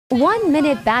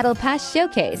1-minute Battle Pass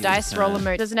showcase. Dice roll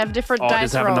emote. Doesn't have different Oh,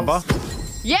 dice does it have a rolls. number?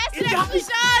 Yes, it actually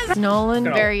does! Nolan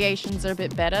variations are a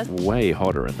bit better. Way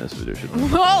hotter in this edition.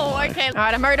 Whoa, okay. All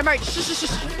right, emote.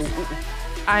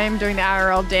 Shh. I am doing the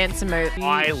IRL dance emote.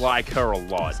 I like her a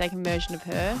lot. Second version of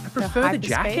her. I prefer the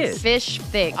jacket. Fish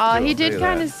thick. Oh, he did Look at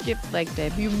kind that. of skip leg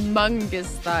day. Humongous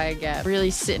thigh gap.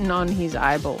 Really sitting on his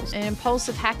eyeballs. An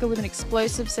impulsive hacker with an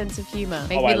explosive sense of humor.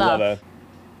 Make me laugh. her.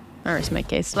 I rest my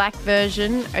case. Black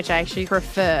version, which I actually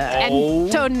prefer. Oh.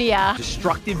 Antonia.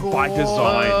 Destructive by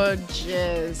design.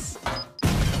 Gorgeous.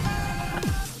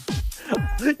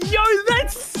 Yo,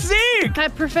 that's sick! I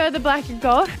prefer the black and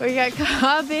gold. We got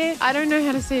Kabe. I don't know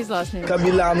how to say his last name.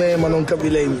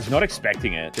 Not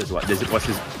expecting it. Just like, what's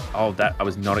this? Oh, that I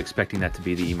was not expecting that to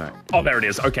be the emote. Oh, there it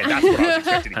is. Okay, that's what I was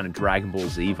expecting. Kind of Dragon Ball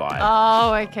Z vibe.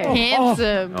 Oh, okay.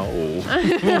 Handsome.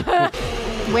 Oh.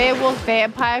 Werewolf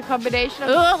vampire combination.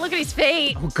 Oh, look at his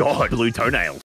feet. Oh God, blue toenails.